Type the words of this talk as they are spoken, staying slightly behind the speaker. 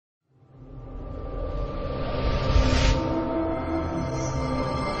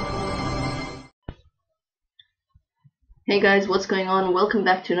Hey guys, what's going on? Welcome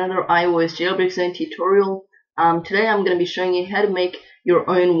back to another iOS jailbreak zone tutorial. Today I'm going to be showing you how to make your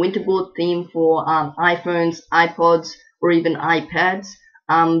own winterboard theme for iPhones, iPods, or even iPads.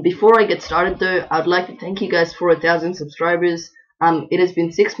 Before I get started though, I'd like to thank you guys for 1,000 subscribers. It has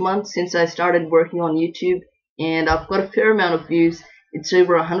been 6 months since I started working on YouTube, and I've got a fair amount of views. It's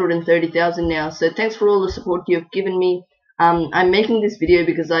over 130,000 now, so thanks for all the support you've given me. I'm making this video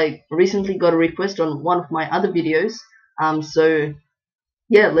because I recently got a request on one of my other videos. So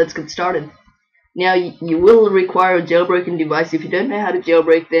yeah, let's get started. Now you will require a jailbroken device. If you don't know how to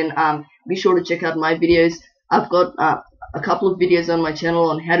jailbreak, then be sure to check out my videos. I've got a couple of videos on my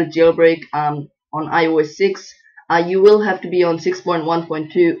channel on how to jailbreak on iOS 6. You will have to be on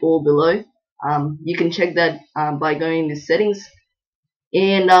 6.1.2 or below. You can check that by going to settings,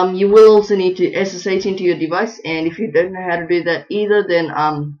 and you will also need to SSH into your device. And if you don't know how to do that either, then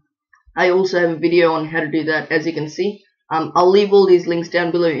I also have a video on how to do that, as you can see. I'll leave all these links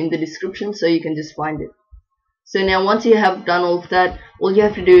down below in the description so you can just find it. So now once you have done all of that, all you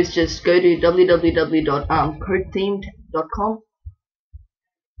have to do is just go to www.codethemed.com.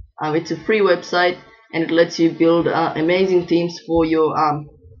 It's a free website and it lets you build amazing themes for your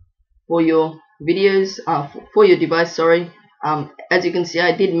videos, for your device, sorry. As you can see,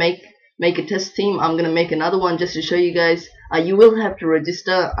 I did make a test theme. I'm gonna make another one just to show you guys. You will have to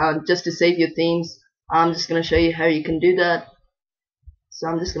register just to save your themes. I'm just gonna show you how you can do that. So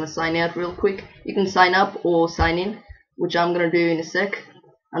I'm just gonna sign out real quick. You can sign up or sign in, which I'm gonna do in a sec.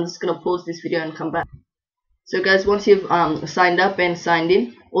 I'm just gonna pause this video and come back. So guys, once you've signed up and signed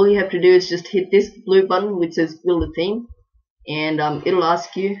in, all you have to do is just hit this blue button which says build a theme, and it'll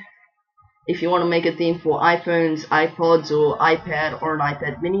ask you if you want to make a theme for iPhones, iPods, or iPad, or an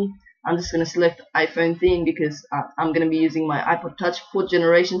iPad mini. I'm just going to select iPhone theme because I'm going to be using my iPod Touch 4th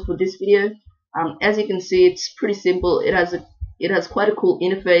generation for this video. As you can see, it's pretty simple. It has quite a cool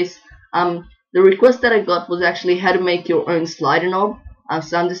interface. The request that I got was actually how to make your own slider knob.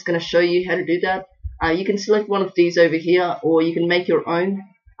 So I'm just going to show you how to do that. You can select one of these over here, or you can make your own.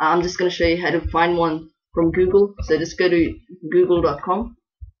 I'm just going to show you how to find one from Google. So just go to google.com.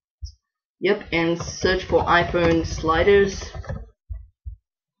 Yep, and search for iPhone sliders.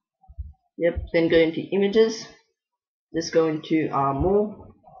 Yep, then go into images. Just go into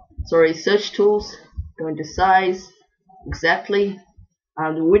search tools. Go into size, exactly.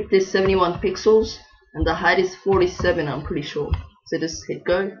 The width is 71 pixels and the height is 47, I'm pretty sure. So just hit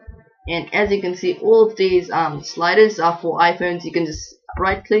go. And as you can see, all of these sliders are for iPhones. You can just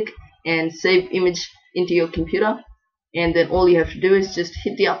right click and save image into your computer, and then all you have to do is just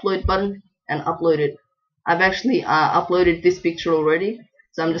hit the upload button and upload it. I've actually uploaded this picture already,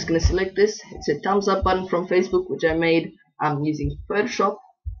 so I'm just going to select this. It's a thumbs up button from Facebook, which I made using Photoshop.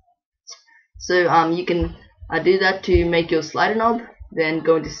 So you can do that to make your slider knob. Then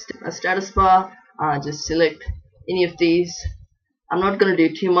go into a status bar, just select any of these. I'm not going to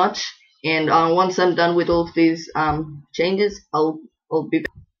do too much, and once I'm done with all of these changes, I'll be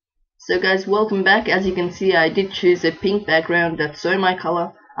back. So guys, welcome back. As you can see, I did choose a pink background, that's so my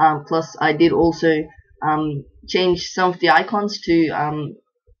color. Plus I did also change some of the icons to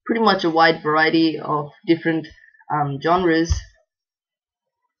pretty much a wide variety of different genres.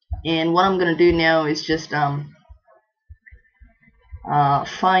 And what I'm gonna do now is just find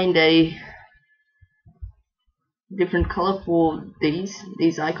a different color for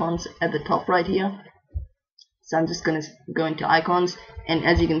these icons at the top right here. So I'm just gonna go into icons, and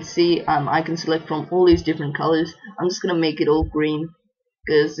as you can see, I can select from all these different colors. I'm just gonna make it all green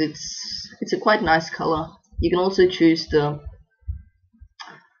because it's a quite nice color. You can also choose the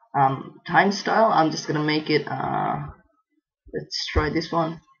time style. I'm just gonna make it let's try this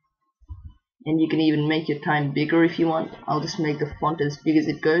one, and you can even make your time bigger if you want. I'll just make the font as big as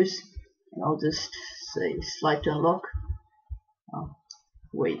it goes, and I'll just say slide to unlock.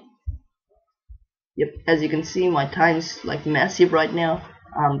 Wait. Yep, as you can see, my time's like massive right now,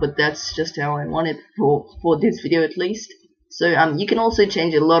 but that's just how I want it for this video at least. So you can also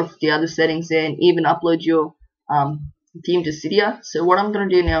change a lot of the other settings there, and even upload your theme to Cydia. So what I'm gonna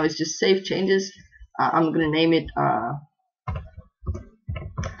do now is just save changes. I'm gonna name it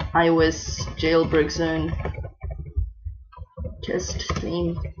iOS jailbreak zone test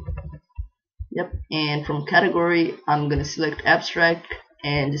theme. Yep, and from category, I'm gonna select abstract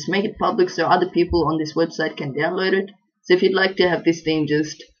and just make it public so other people on this website can download it. So if you'd like to have this theme,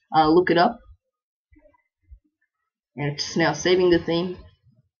 just look it up. And it's now saving the theme.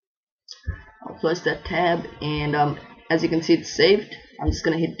 I'll close that tab, and as you can see, it's saved. I'm just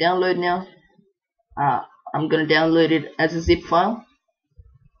gonna hit download now. I'm gonna download it as a zip file.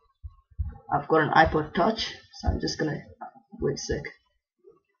 I've got an iPod Touch, so I'm just gonna wait a sec.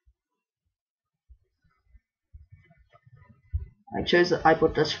 I chose the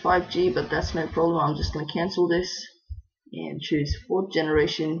iPod Touch 5G, but that's no problem. I'm just gonna cancel this and choose 4th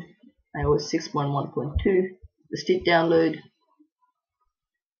generation iOS 6.1.2. The steep download.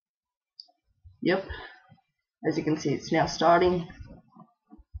 Yep, as you can see, it's now starting.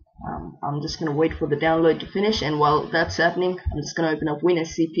 I'm just gonna wait for the download to finish, and while that's happening, I'm just gonna open up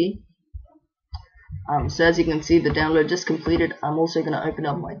WinSCP. So as you can see, the download just completed. I'm also gonna open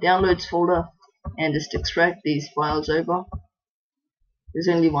up my downloads folder and just extract these files over. There's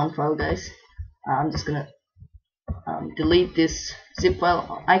only one file, guys. I'm just gonna delete this zip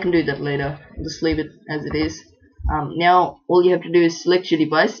file. I can do that later. I'll just leave it as it is. Now all you have to do is select your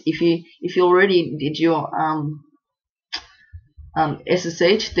device. If you already did your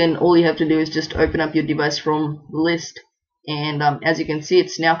SSH, then all you have to do is just open up your device from the list, and as you can see,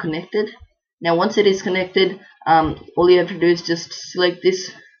 it's now connected. Now once it is connected, all you have to do is just select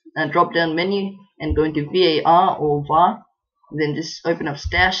this drop down menu and go into VAR or VAR, then just open up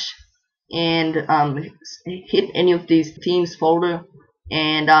stash and hit any of these themes folder,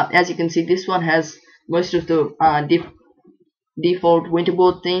 and as you can see, this one has most of the default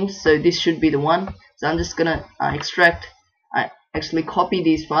Winterboard themes, so this should be the one. So I'm just gonna actually copy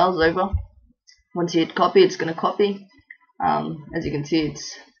these files over. Once you hit copy, it's gonna copy. As you can see,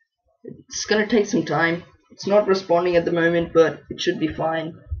 it's gonna take some time. It's not responding at the moment, but it should be fine.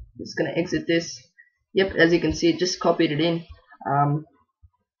 I'm just gonna exit this. Yep, as you can see, it just copied it in.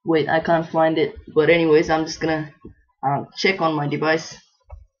 Wait, I can't find it, but anyways, I'm just gonna check on my device.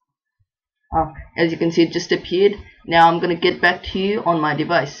 As you can see, it just appeared. Now I'm gonna get back to you on my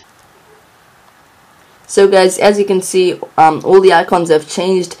device. So guys, as you can see, all the icons have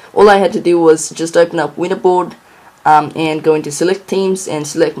changed. All I had to do was just open up Winterboard and go into select themes and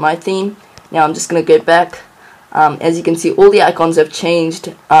select my theme. Now I'm just gonna go back. As you can see, all the icons have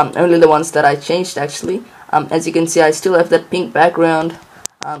changed, only the ones that I changed actually. As you can see, I still have that pink background.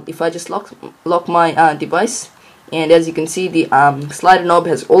 If I just lock my device, and as you can see, the slider knob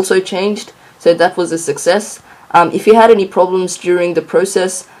has also changed, so that was a success. If you had any problems during the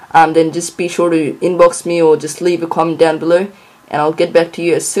process, then just be sure to inbox me or just leave a comment down below, and I'll get back to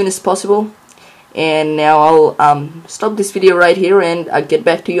you as soon as possible. And now I'll stop this video right here, and I'll get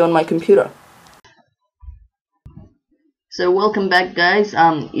back to you on my computer. So welcome back, guys.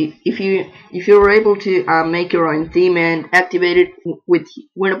 If you were able to make your own theme and activate it with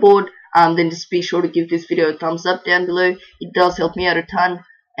Winterboard, then just be sure to give this video a thumbs up down below. It does help me out a ton,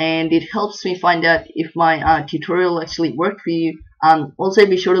 and it helps me find out if my tutorial actually worked for you. Also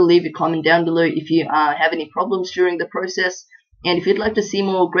be sure to leave a comment down below if you have any problems during the process, and if you'd like to see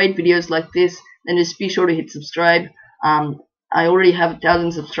more great videos like this, then just be sure to hit subscribe. I already have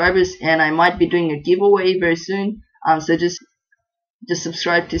 1,000 subscribers, and I might be doing a giveaway very soon. So just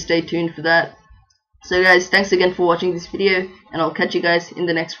subscribe to stay tuned for that. So guys, thanks again for watching this video, and I'll catch you guys in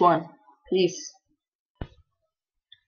the next one. Peace.